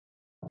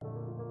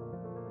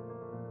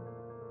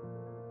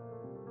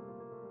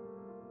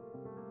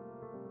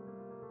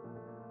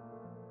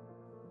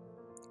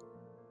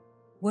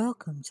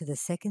Welcome to the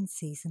second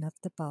season of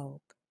The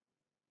Bulb.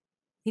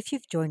 If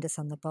you've joined us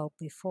on The Bulb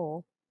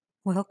before,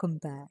 welcome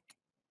back.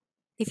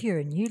 If you're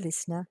a new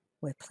listener,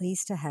 we're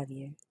pleased to have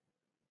you.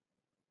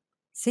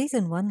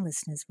 Season 1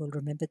 listeners will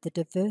remember the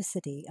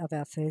diversity of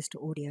our first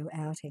audio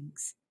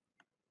outings.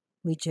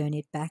 We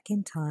journeyed back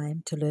in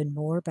time to learn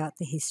more about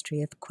the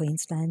history of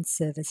Queensland's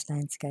service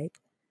landscape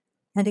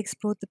and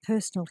explored the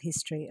personal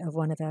history of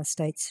one of our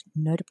state's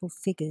notable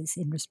figures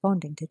in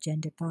responding to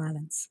gendered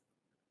violence.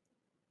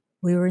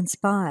 We were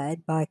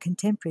inspired by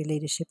contemporary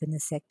leadership in the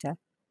sector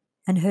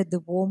and heard the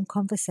warm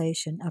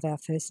conversation of our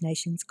First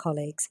Nations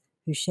colleagues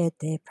who shared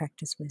their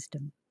practice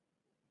wisdom.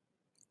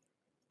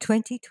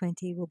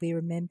 2020 will be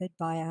remembered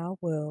by our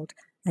world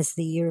as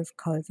the year of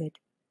COVID,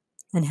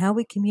 and how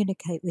we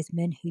communicate with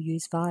men who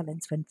use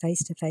violence when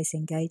face-to-face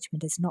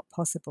engagement is not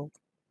possible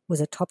was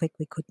a topic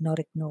we could not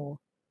ignore.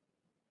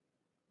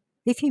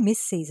 If you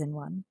missed Season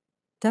 1,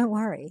 don't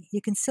worry,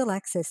 you can still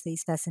access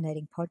these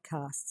fascinating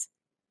podcasts.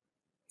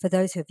 For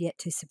those who have yet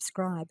to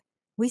subscribe,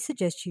 we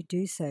suggest you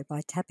do so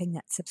by tapping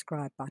that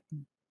subscribe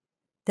button.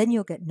 Then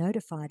you'll get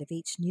notified of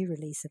each new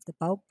release of the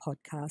Bulb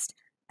podcast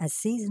as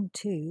Season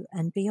 2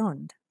 and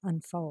beyond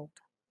unfold.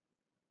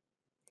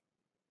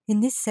 In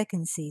this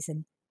second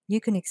season,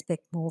 you can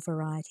expect more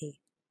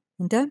variety.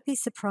 And don't be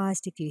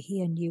surprised if you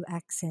hear new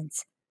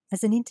accents,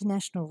 as an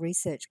international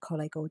research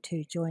colleague or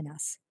two join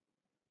us.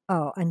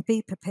 Oh, and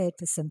be prepared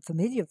for some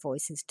familiar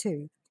voices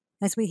too,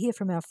 as we hear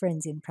from our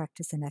friends in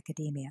practice and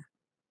academia.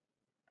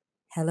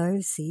 Hello,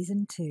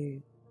 Season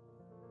 2.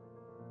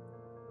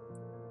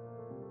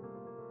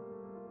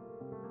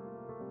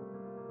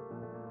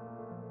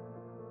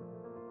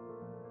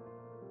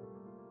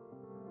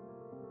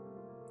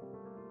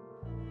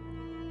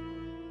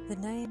 The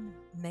name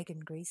Megan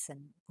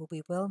Greeson will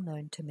be well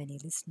known to many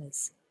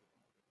listeners.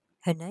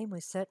 Her name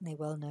was certainly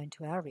well known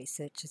to our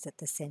researchers at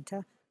the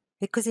Centre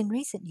because in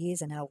recent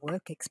years in our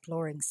work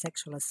exploring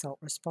sexual assault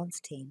response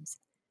teams,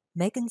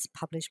 Megan's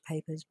published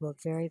papers were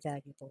very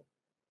valuable.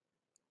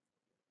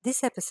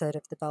 This episode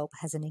of The Bulb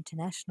has an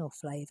international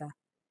flavour.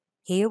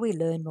 Here we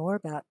learn more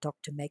about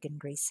Dr. Megan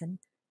Greeson,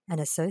 an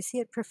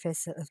Associate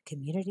Professor of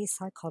Community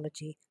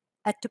Psychology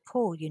at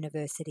DePaul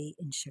University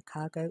in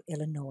Chicago,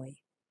 Illinois.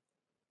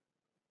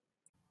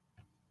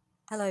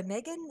 Hello,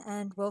 Megan,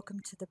 and welcome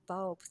to The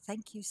Bulb.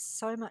 Thank you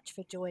so much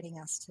for joining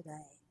us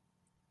today.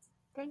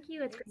 Thank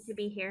you. It's great to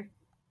be here.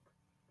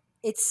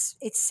 It's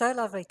so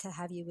lovely to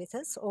have you with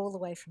us all the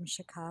way from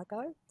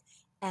Chicago,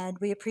 and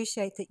we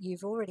appreciate that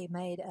you've already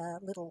made a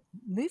little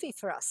movie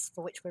for us,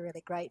 for which we're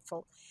really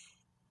grateful.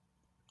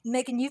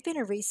 Megan, you've been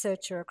a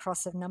researcher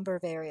across a number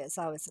of areas.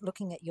 I was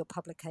looking at your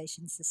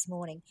publications this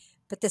morning,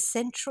 but the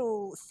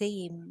central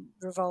theme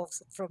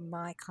revolves from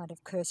my kind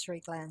of cursory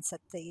glance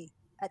at the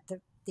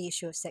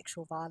issue of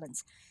sexual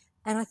violence.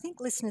 And I think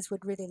listeners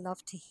would really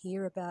love to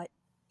hear about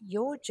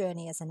your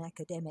journey as an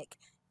academic,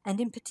 and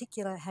in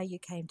particular how you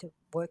came to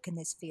work in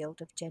this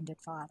field of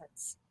gendered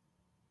violence.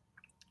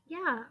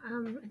 Yeah,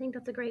 I think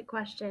that's a great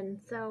question.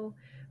 So,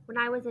 when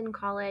I was in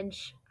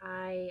college,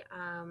 I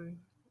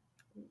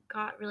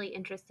got really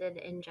interested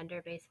in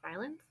gender based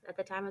violence. At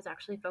the time, I was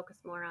actually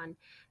focused more on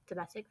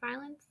domestic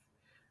violence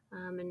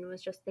and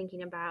was just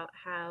thinking about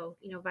how,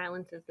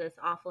 violence is this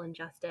awful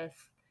injustice.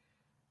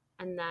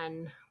 And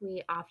then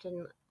we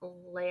often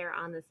layer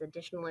on this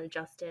additional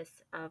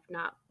injustice of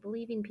not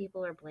believing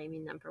people or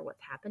blaming them for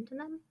what's happened to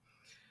them.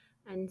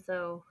 And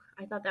so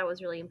I thought that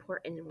was really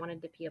important and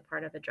wanted to be a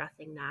part of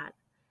addressing that.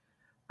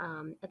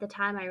 At the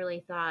time, I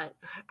really thought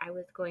I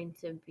was going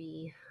to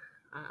be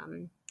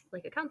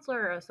like a counselor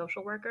or a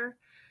social worker,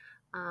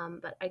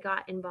 but I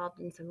got involved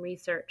in some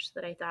research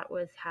that I thought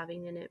was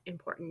having an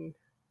important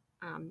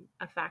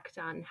effect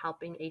on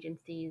helping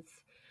agencies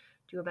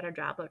do a better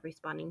job of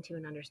responding to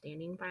and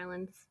understanding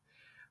violence.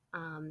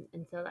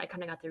 And so I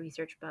kind of got the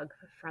research bug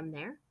from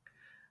there.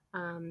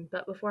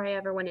 But before I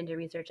ever went into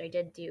research, I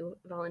did do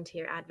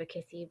volunteer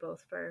advocacy,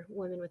 both for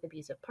women with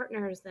abusive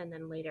partners and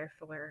then later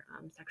for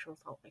sexual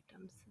assault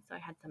victims. So I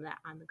had some of that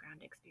on the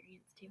ground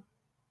experience too.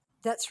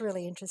 That's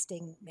really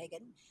interesting,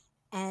 Megan.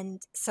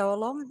 And so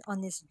along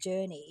on this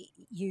journey,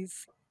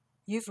 you've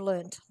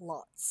learnt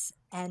lots.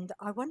 And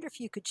I wonder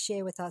if you could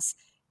share with us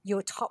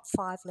your top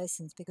 5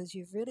 lessons, because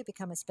you've really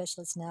become a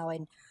specialist now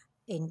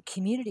in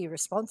community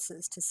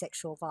responses to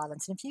sexual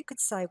violence. And if you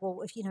could say,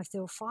 well, if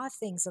there were 5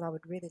 things that I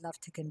would really love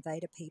to convey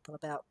to people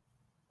about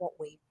what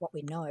we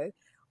know,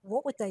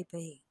 what would they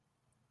be?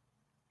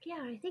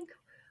 Yeah, I think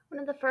one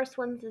of the first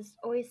ones is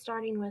always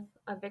starting with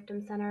a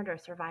victim centered or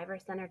survivor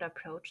centered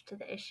approach to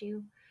the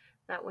issue.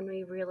 That when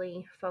we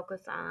really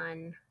focus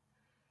on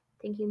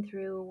thinking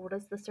through what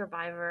does the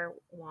survivor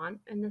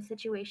want in the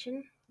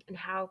situation and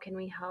how can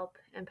we help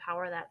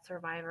empower that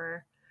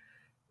survivor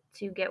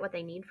to get what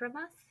they need from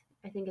us,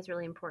 I think is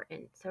really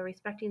important. So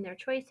respecting their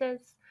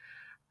choices,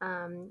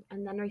 and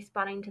then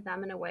responding to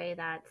them in a way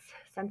that's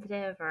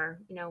sensitive, or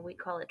we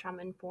call it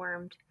trauma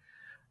informed,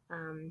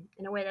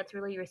 in a way that's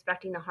really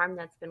respecting the harm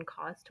that's been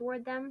caused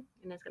toward them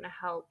and is going to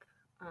help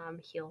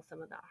heal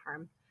some of that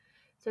harm.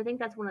 So I think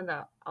that's one of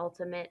the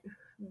ultimate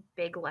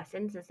big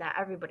lessons is that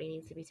everybody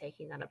needs to be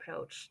taking that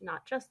approach,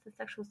 not just the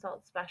sexual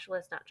assault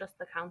specialists, not just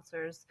the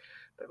counselors,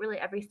 but really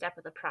every step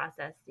of the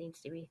process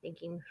needs to be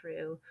thinking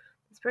through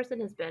this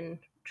person has been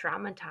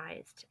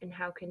traumatized and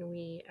how can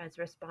we as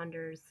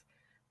responders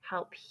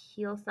help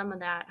heal some of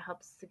that,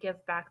 helps to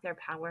give back their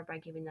power by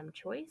giving them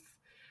choice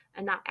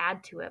and not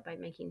add to it by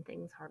making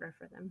things harder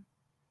for them.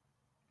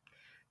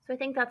 So I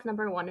think that's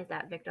number one is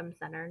that victim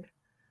centered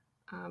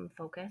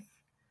focus.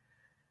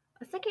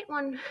 A second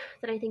one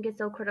that I think is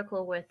so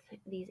critical with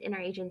these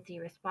interagency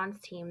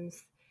response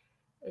teams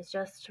is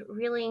just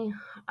really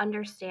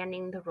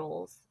understanding the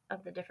roles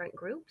of the different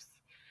groups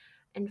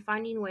and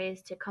finding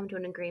ways to come to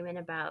an agreement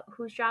about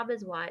whose job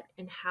is what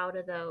and how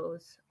do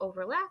those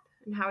overlap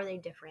and how are they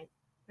different,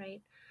 right?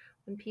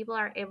 When people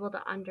are able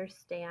to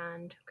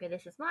understand, okay,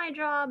 this is my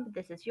job,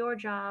 this is your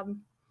job,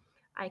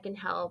 I can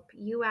help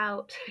you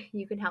out,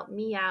 you can help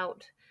me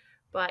out,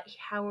 but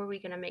how are we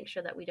going to make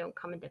sure that we don't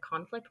come into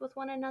conflict with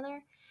one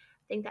another?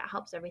 I think that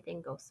helps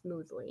everything go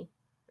smoothly,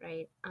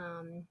 right?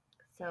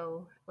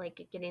 So,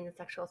 like getting the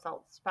sexual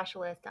assault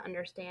specialist to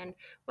understand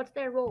what's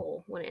their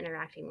role when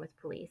interacting with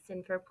police,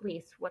 and for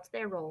police, what's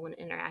their role when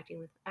interacting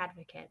with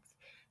advocates.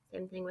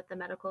 Same thing with the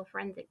medical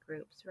forensic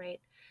groups, right?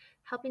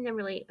 Helping them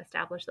really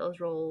establish those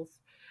roles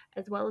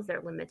as well as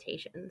their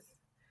limitations.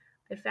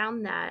 I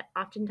found that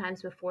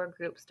oftentimes before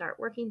groups start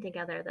working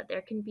together, that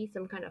there can be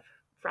some kind of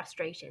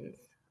frustrations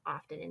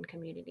often in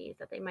communities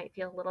that they might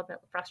feel a little bit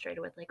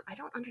frustrated with, like, I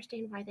don't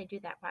understand why they do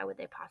that. Why would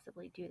they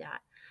possibly do that?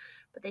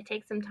 But they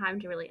take some time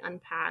to really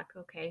unpack,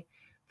 okay,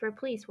 for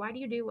police, why do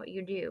you do what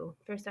you do?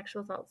 For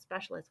sexual assault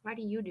specialists, why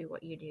do you do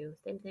what you do?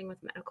 Same thing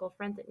with medical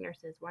forensic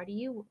nurses, why do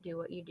you do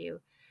what you do?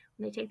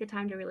 When they take the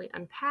time to really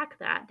unpack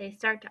that, they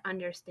start to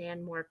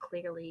understand more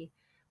clearly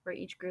where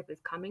each group is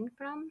coming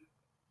from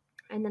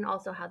and then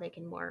also how they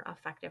can more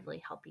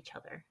effectively help each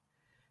other.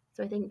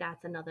 So I think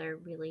that's another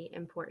really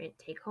important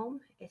take home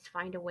is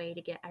find a way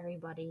to get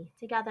everybody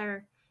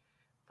together,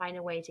 find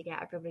a way to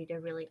get everybody to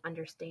really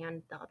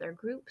understand the other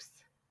groups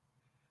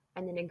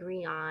and then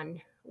agree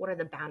on what are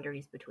the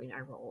boundaries between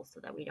our roles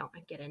so that we don't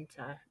get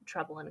into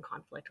trouble and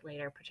conflict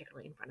later,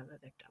 particularly in front of a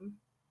victim.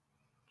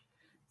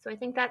 So I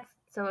think that's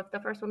so if the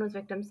first one was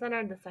victim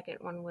centered, the second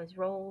one was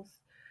roles.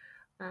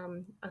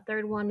 A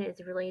third one is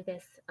really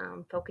this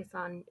focus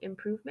on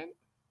improvement,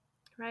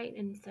 right?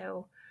 And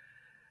so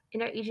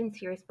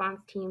interagency response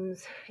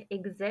teams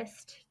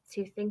exist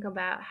to think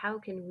about how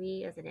can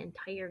we as an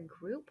entire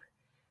group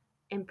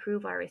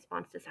improve our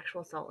response to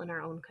sexual assault in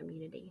our own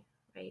community,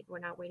 right? We're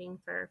not waiting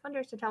for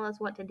funders to tell us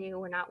what to do.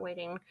 We're not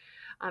waiting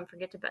for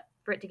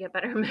it to get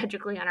better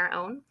magically on our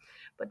own,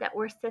 but that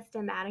we're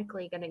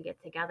systematically going to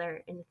get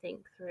together and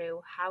think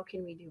through how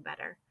can we do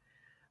better.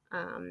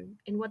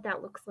 And what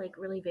that looks like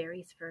really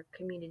varies for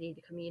community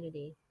to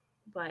community.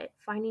 But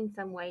finding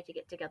some way to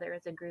get together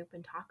as a group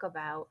and talk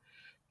about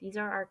these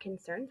are our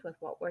concerns with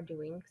what we're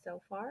doing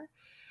so far,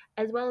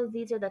 as well as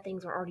these are the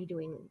things we're already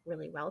doing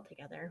really well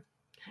together,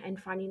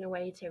 and finding a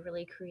way to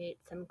really create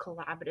some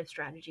collaborative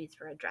strategies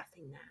for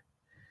addressing that.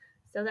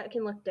 So that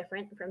can look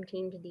different from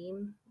team to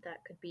team.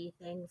 That could be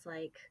things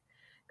like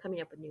coming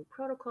up with new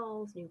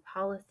protocols, new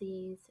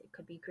policies, it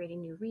could be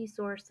creating new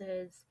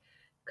resources,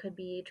 could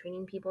be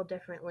training people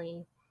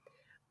differently.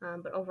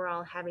 But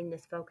overall, having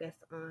this focus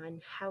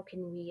on how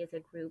can we as a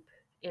group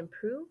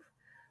improve,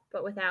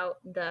 but without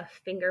the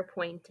finger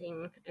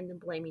pointing and the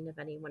blaming of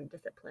any one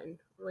discipline.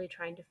 Really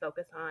trying to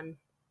focus on,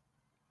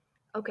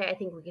 okay, I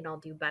think we can all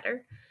do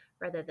better,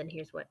 rather than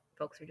here's what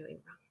folks are doing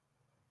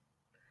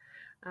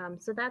wrong.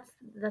 So that's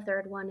the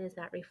third one is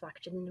that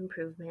reflection and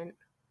improvement.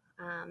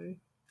 Um,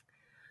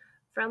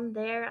 from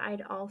there,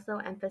 I'd also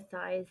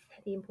emphasize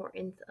the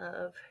importance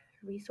of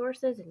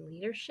resources and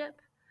leadership.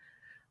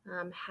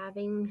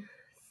 Having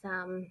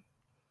some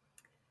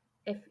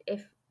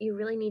if you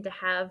really need to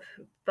have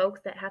folks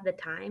that have the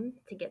time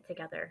to get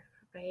together,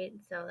 right?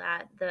 So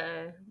that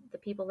the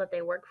people that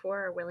they work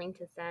for are willing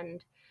to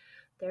send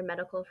their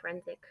medical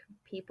forensic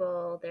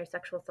people, their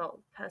sexual assault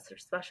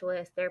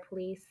specialists, their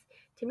police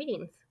to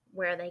meetings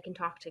where they can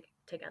talk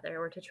together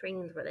or to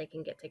trainings where they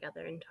can get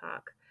together and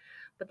talk.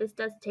 But this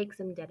does take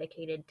some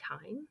dedicated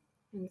time.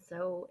 And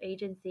so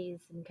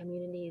agencies and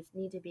communities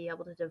need to be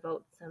able to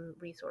devote some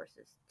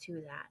resources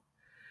to that.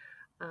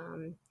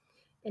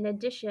 In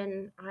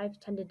addition, I've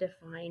tended to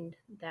find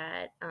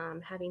that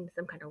having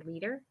some kind of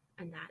leader,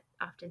 and that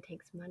often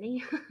takes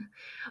money,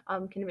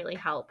 can really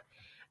help.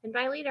 And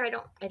by leader,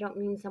 I don't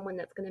mean someone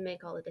that's going to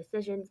make all the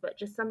decisions, but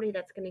just somebody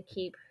that's going to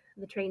keep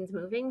the trains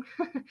moving,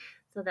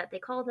 so that they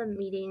call them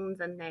meetings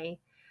and they,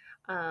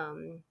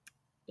 um,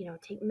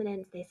 take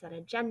minutes. They set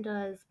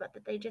agendas, but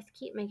that they just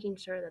keep making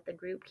sure that the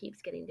group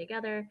keeps getting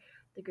together,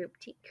 the group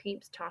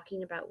keeps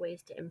talking about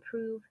ways to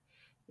improve,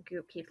 the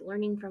group keeps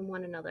learning from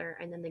one another,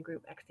 and then the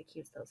group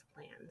executes those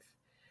plans.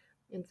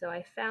 And so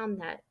I found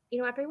that,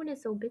 everyone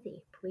is so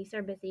busy. Police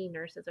are busy,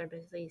 nurses are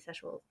busy,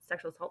 sexual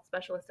assault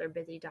specialists are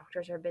busy,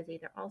 doctors are busy.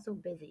 They're all so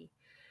busy.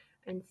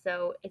 And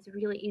so it's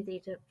really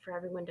easy for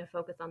everyone to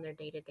focus on their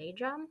day-to-day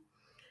job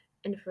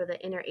and for the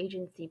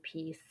interagency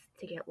piece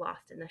to get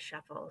lost in the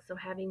shuffle. So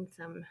having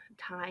some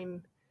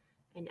time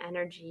and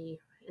energy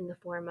in the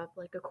form of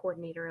like a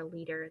coordinator, a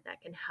leader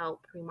that can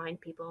help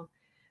remind people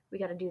we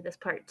got to do this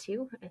part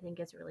too, I think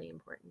is really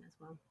important as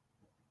well.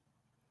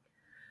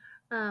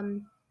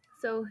 Um,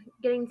 so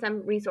getting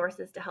some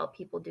resources to help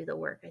people do the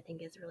work, I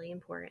think, is really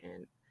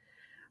important.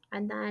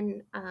 And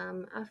then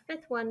a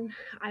fifth one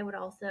I would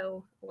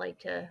also like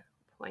to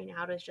point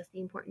out is just the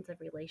importance of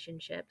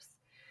relationships.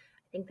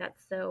 I think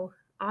that's so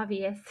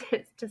obvious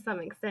to some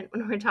extent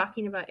when we're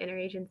talking about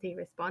interagency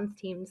response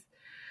teams.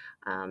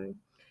 Um,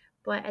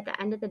 but at the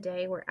end of the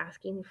day, we're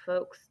asking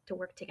folks to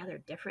work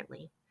together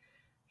differently.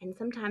 And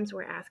sometimes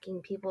we're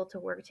asking people to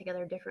work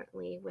together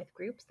differently with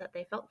groups that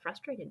they felt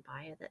frustrated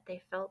by, that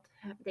they felt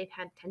they've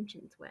had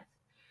tensions with,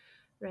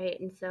 right?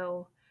 And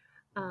so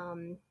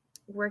um,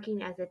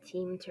 working as a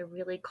team to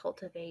really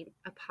cultivate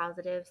a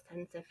positive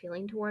sense of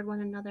feeling toward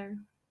one another,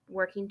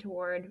 working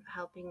toward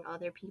helping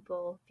other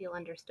people feel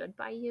understood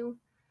by you,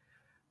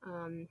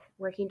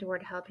 working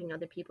toward helping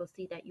other people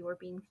see that you are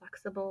being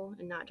flexible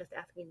and not just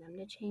asking them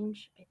to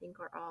change, I think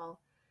are all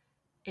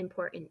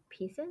important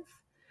pieces.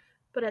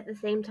 But at the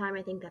same time,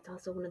 I think that's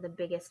also one of the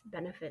biggest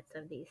benefits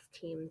of these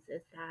teams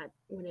is that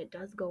when it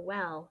does go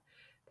well,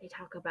 they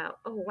talk about,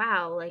 oh,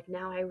 wow, like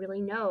now I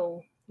really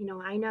know,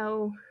 I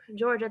know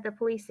George at the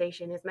police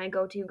station is my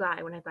go to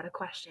guy when I've got a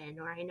question,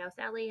 or I know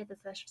Sally at the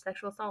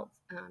sexual assault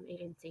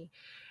agency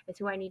is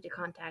who I need to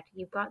contact.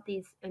 You've got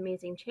these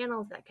amazing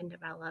channels that can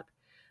develop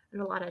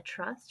and a lot of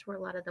trust where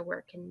a lot of the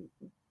work can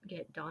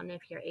get done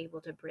if you're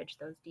able to bridge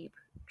those deep,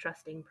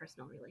 trusting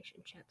personal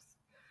relationships.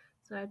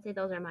 So I'd say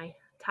those are my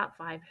top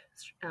five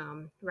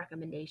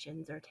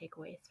recommendations or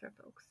takeaways for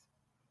folks.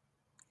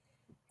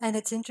 And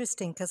it's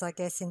interesting because I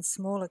guess in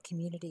smaller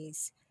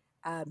communities,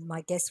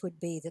 my guess would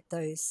be that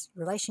those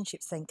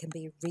relationships then can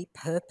be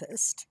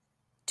repurposed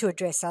to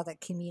address other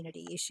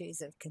community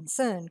issues of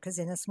concern. Because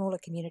in a smaller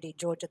community,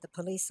 Georgia, the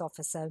police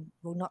officer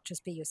will not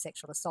just be your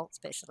sexual assault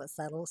specialist,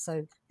 they'll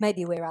also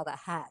maybe wear other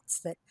hats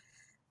that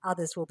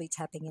others will be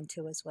tapping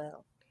into as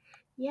well.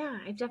 Yeah,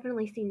 I've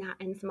definitely seen that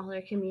in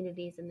smaller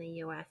communities in the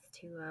US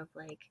too, of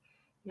like,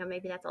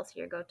 maybe that's also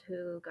your go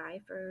to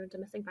guy for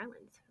domestic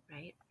violence,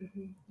 right?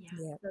 Yeah.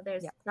 Yeah, So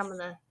there's yeah. some of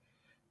the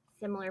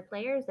similar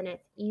players, and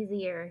it's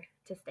easier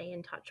to stay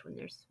in touch when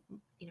there's,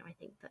 I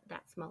think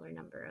that smaller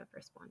number of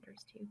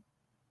responders too.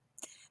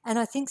 And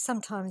I think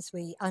sometimes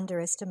we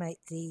underestimate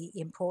the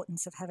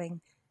importance of having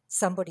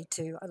somebody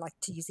to, I like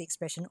to use the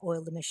expression,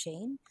 oil the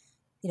machine.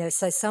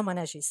 So someone,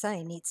 as you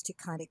say, needs to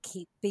kind of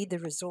be the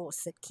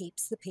resource that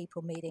keeps the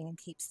people meeting and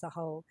keeps the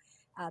whole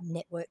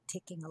network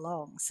ticking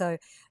along. So,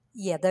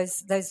 yeah,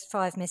 those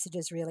five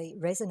messages really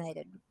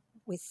resonated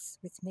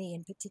with me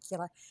in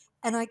particular.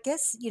 And I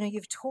guess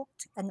you've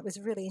talked, and it was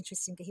really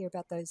interesting to hear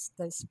about those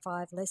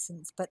five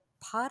lessons. But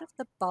part of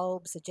the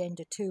bulb's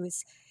agenda too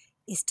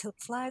is to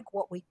flag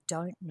what we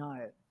don't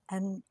know.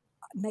 And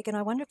Megan,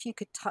 I wonder if you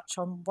could touch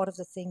on what are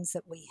the things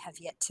that we have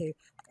yet to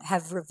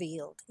have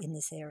revealed in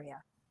this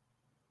area.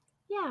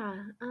 Yeah,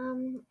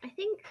 I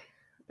think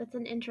that's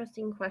an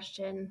interesting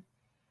question.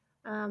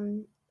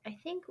 Um, I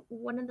think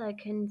one of the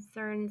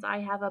concerns I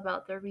have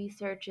about the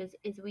research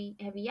is we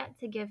have yet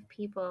to give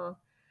people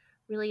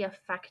really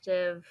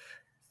effective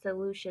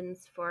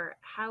solutions for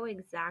how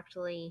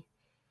exactly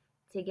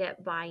to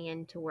get buy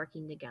in to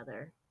working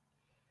together,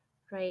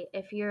 right?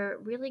 If you're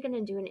really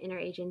going to do an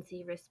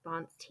interagency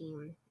response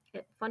team,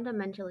 it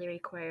fundamentally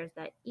requires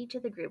that each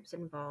of the groups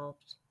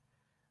involved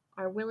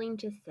are willing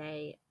to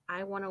say,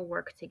 I want to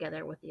work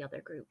together with the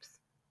other groups.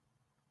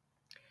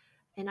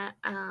 And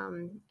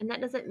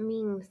that doesn't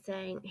mean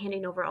saying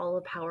handing over all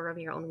the power of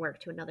your own work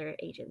to another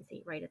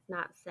agency, right? It's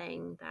not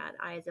saying that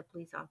I, as a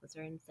police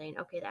officer, am saying,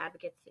 okay, the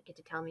advocates get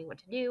to tell me what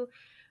to do,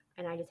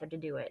 and I just have to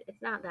do it.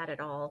 It's not that at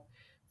all.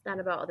 It's not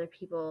about other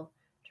people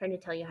trying to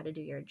tell you how to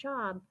do your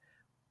job,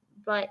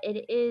 but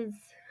it is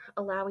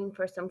allowing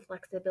for some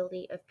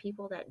flexibility of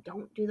people that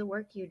don't do the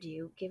work you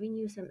do, giving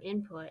you some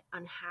input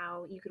on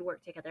how you could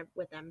work together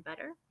with them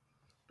better,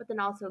 but then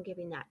also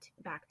giving that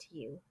back to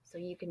you so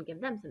you can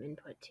give them some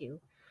input too.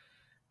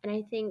 And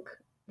I think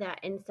that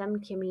in some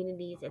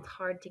communities, it's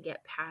hard to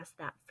get past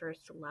that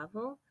first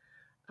level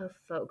of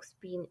folks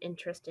being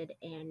interested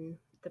in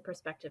the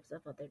perspectives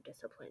of other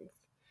disciplines.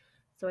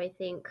 So I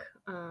think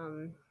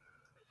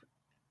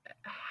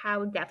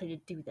how exactly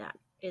to do that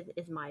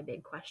is my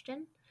big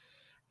question.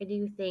 I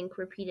do think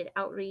repeated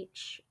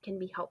outreach can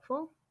be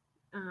helpful,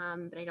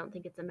 but I don't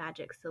think it's a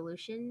magic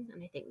solution.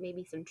 And I think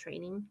maybe some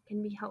training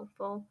can be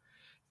helpful.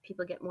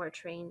 People get more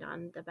trained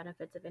on the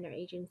benefits of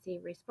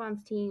interagency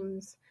response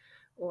teams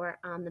or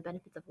on the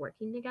benefits of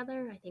working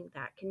together. I think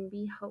that can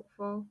be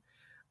helpful.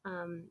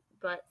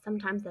 But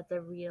sometimes that's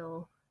a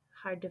real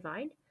hard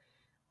divide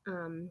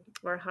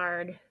or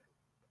hard.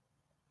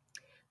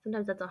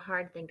 Sometimes that's a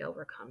hard thing to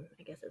overcome,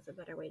 I guess is a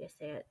better way to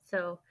say it.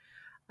 So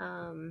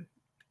um,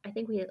 I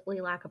think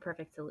we lack a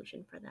perfect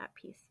solution for that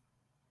piece.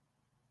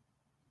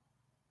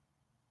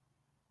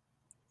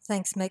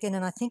 Thanks, Megan.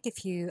 And I think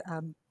if you,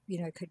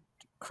 could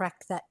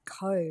crack that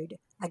code.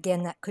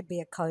 Again, that could be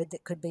a code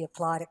that could be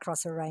applied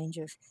across a range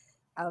of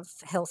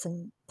health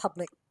and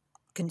public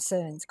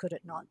concerns, could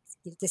it not?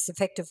 This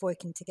effective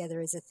working together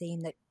is a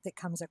theme that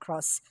comes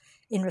across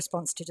in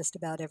response to just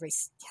about every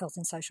health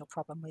and social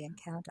problem we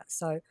encounter.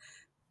 So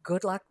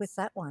good luck with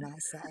that one, I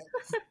say.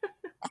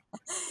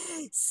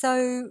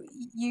 So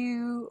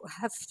you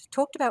have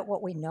talked about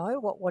what we know,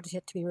 what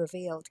yet to be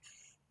revealed.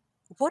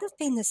 What have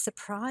been the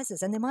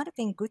surprises, and there might have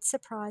been good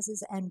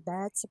surprises and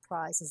bad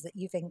surprises that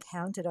you've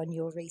encountered on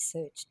your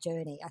research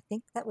journey? I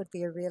think that would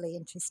be a really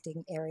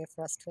interesting area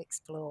for us to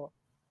explore.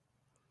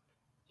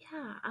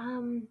 Yeah,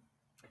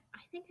 I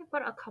think I've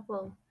got a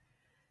couple.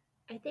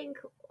 I think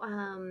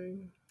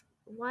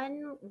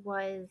one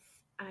was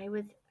I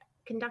was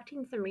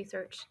conducting some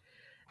research,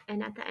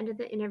 and at the end of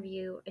the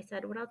interview, I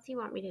said, "What else do you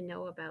want me to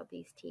know about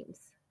these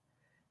teams?"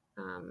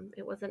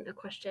 It wasn't a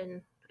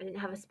question. I didn't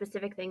have a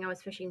specific thing I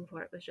was fishing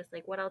for. It was just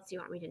like, "What else do you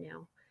want me to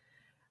know?"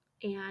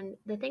 And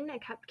the thing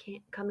that kept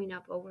coming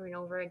up over and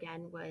over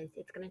again was,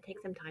 "It's going to take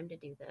some time to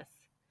do this."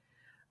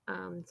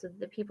 So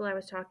the people I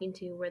was talking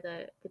to were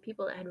the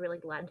people that had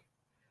really led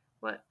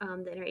what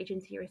the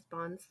interagency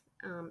response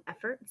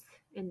efforts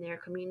in their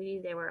community.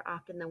 They were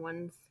often the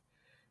ones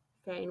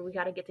saying, "We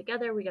got to get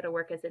together, we got to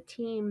work as a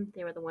team."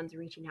 They were the ones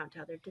reaching out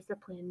to other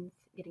disciplines,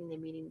 getting the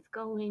meetings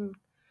going.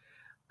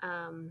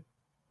 Um,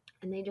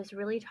 and they just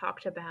really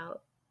talked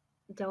about,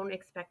 don't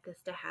expect this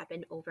to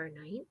happen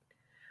overnight.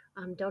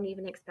 Don't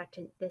even expect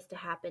this to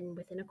happen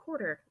within a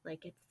quarter.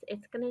 Like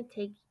it's going to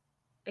take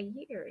a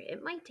year.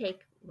 It might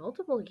take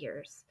multiple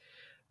years,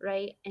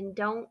 right? And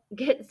don't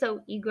get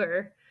so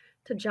eager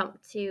to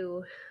jump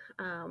to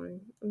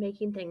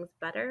making things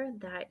better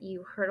that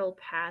you hurdle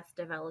past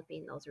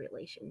developing those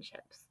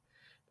relationships.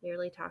 They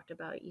really talked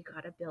about, you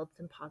got to build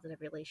some positive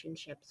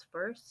relationships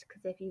first,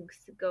 because if you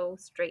go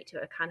straight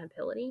to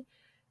accountability,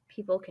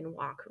 people can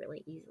walk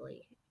really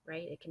easily,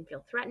 right? It can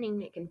feel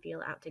threatening, it can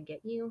feel out to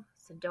get you.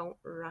 So don't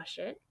rush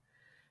it.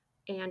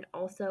 And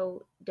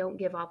also, don't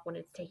give up when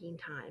it's taking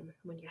time,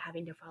 when you're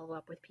having to follow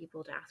up with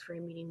people to ask for a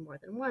meeting more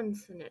than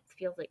once and it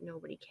feels like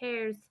nobody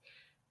cares.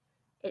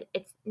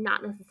 It's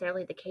not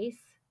necessarily the case.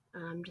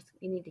 Just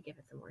you need to give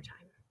it some more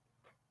time.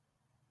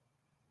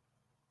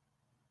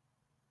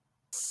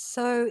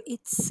 So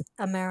it's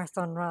a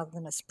marathon rather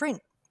than a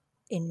sprint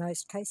in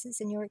most cases,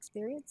 in your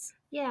experience?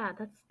 Yeah,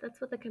 that's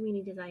what the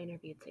community design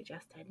interview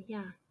suggested.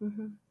 Yeah.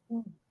 Mm.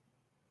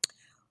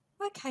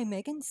 Okay,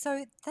 Megan.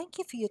 So thank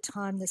you for your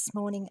time this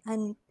morning.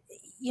 And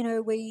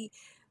we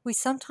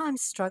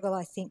sometimes struggle,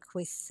 I think,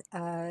 with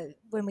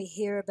when we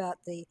hear about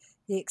the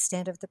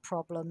extent of the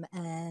problem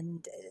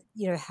and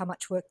how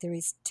much work there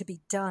is to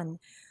be done.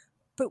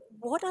 But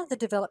what are the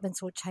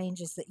developments or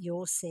changes that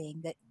you're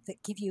seeing that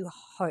give you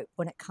hope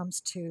when it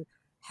comes to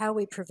how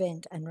we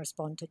prevent and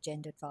respond to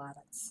gendered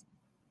violence?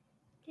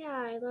 Yeah,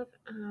 I love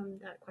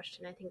that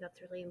question. I think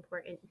that's really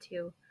important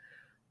too.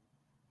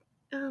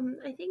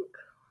 I think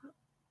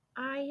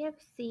I have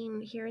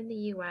seen here in the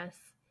U.S.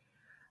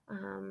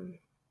 Um,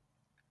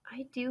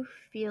 I do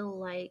feel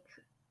like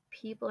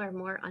people are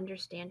more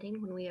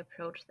understanding when we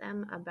approach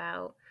them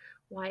about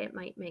why it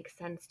might make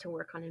sense to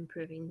work on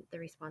improving the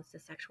response to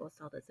sexual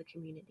assault as a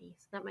community.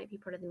 So that might be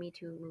part of the Me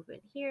Too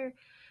movement here,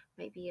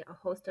 might be a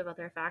host of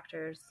other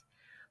factors.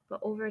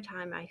 But over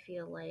time, I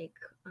feel like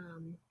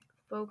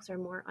folks are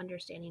more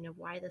understanding of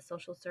why the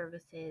social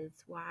services,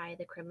 why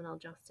the criminal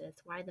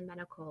justice, why the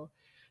medical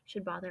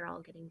should bother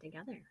all getting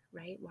together,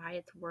 right? Why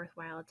it's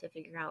worthwhile to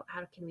figure out,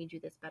 how can we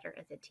do this better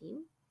as a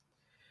team?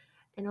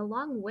 And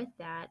along with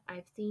that,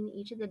 I've seen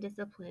each of the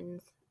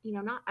disciplines,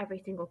 not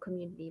every single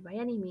community by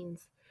any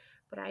means,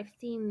 but I've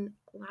seen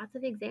lots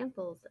of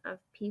examples of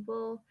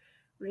people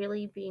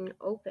really being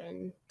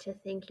open to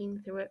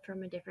thinking through it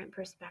from a different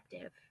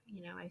perspective.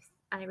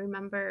 I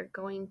remember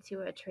going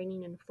to a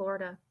training in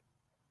Florida,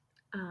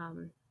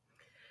 um,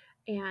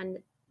 and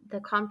the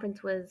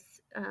conference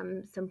was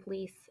some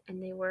police,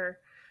 and they were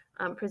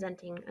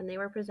presenting, and they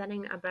were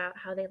presenting about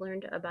how they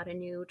learned about a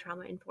new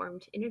trauma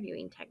informed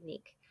interviewing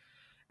technique.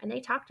 And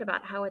they talked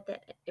about how at the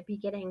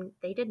beginning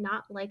they did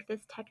not like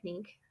this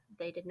technique.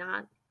 They did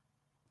not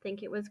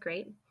think it was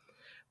great,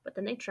 but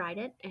then they tried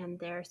it and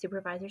their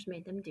supervisors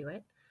made them do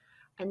it.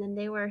 And then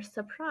they were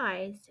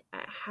surprised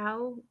at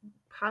how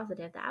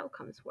positive the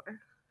outcomes were.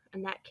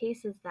 And that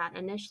cases that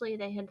initially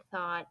they had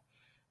thought,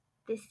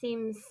 this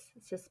seems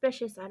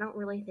suspicious, I don't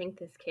really think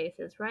this case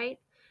is right,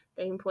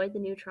 they employed the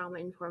new trauma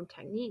informed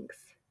techniques.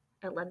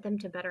 It led them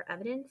to better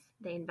evidence.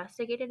 They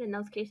investigated, and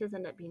those cases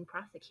ended up being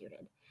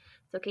prosecuted.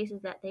 So,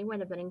 cases that they would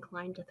have been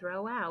inclined to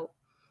throw out,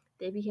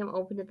 they became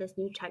open to this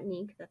new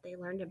technique that they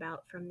learned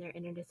about from their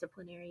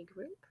interdisciplinary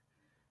group.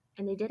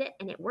 And they did it,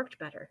 and it worked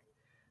better.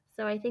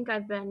 So I think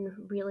I've been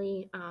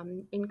really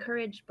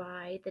encouraged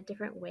by the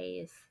different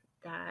ways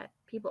that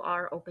people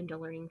are open to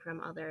learning from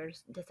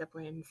others'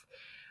 disciplines,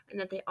 and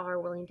that they are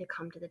willing to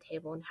come to the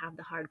table and have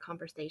the hard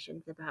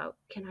conversations about,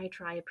 can I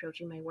try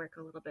approaching my work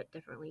a little bit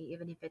differently,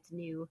 even if it's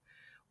new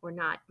or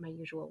not my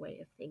usual way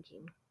of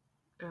thinking.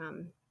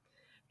 Um,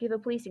 give a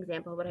police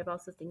example, but I've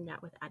also seen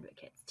that with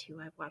advocates too.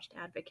 I've watched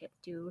advocates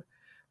do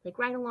like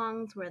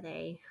ride-alongs where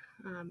they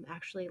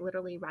actually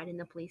literally ride in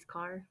the police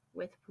car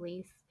with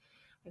police.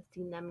 I've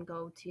seen them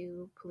go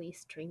to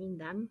police training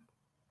them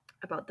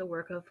about the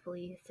work of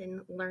police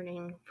and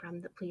learning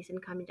from the police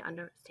and coming to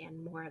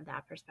understand more of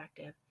that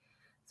perspective.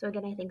 So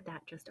again, I think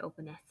that just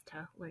openness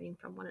to learning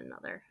from one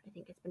another, I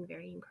think it's been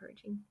very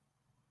encouraging.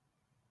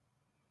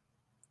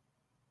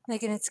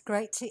 Megan, it's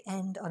great to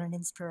end on an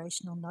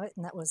inspirational note,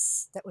 and that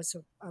was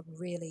a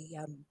really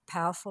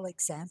powerful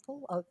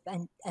example of,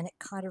 and it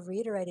kind of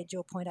reiterated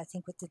your point, I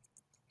think, with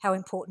how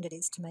important it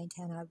is to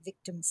maintain our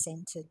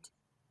victim-centered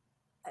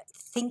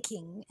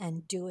thinking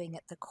and doing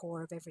at the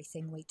core of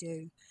everything we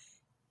do.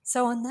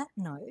 So on that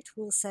note,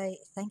 we'll say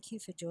thank you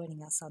for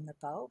joining us on The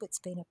Bulb. It's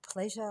been a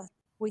pleasure.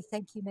 We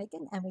thank you,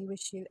 Megan, and we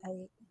wish you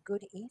a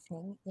good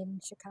evening in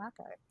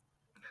Chicago.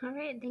 All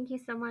right, thank you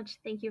so much.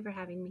 Thank you for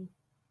having me.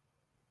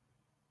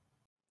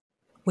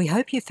 We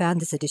hope you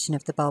found this edition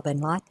of The Bulb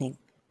enlightening.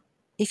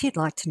 If you'd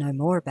like to know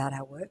more about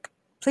our work,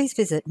 please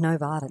visit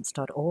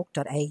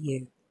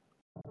noviolence.org.au.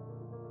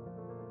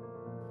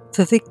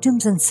 For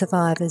victims and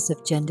survivors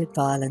of gendered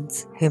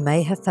violence who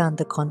may have found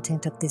the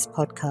content of this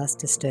podcast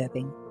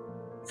disturbing,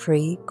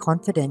 free,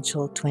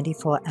 confidential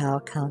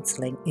 24-hour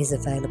counselling is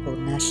available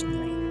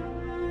nationally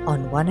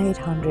on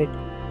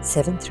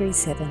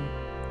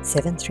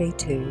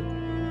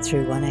 1-800-737-732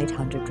 through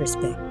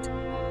 1-800-RESPECT.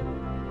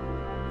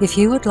 If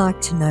you would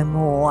like to know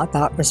more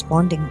about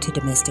responding to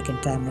domestic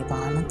and family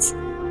violence,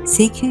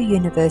 CQ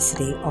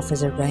University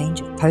offers a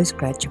range of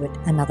postgraduate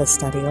and other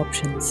study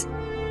options.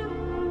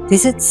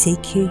 Visit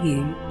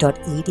cqu.edu.au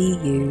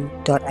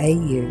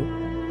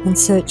and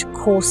search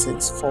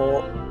courses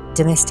for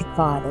domestic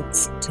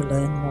violence to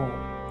learn more.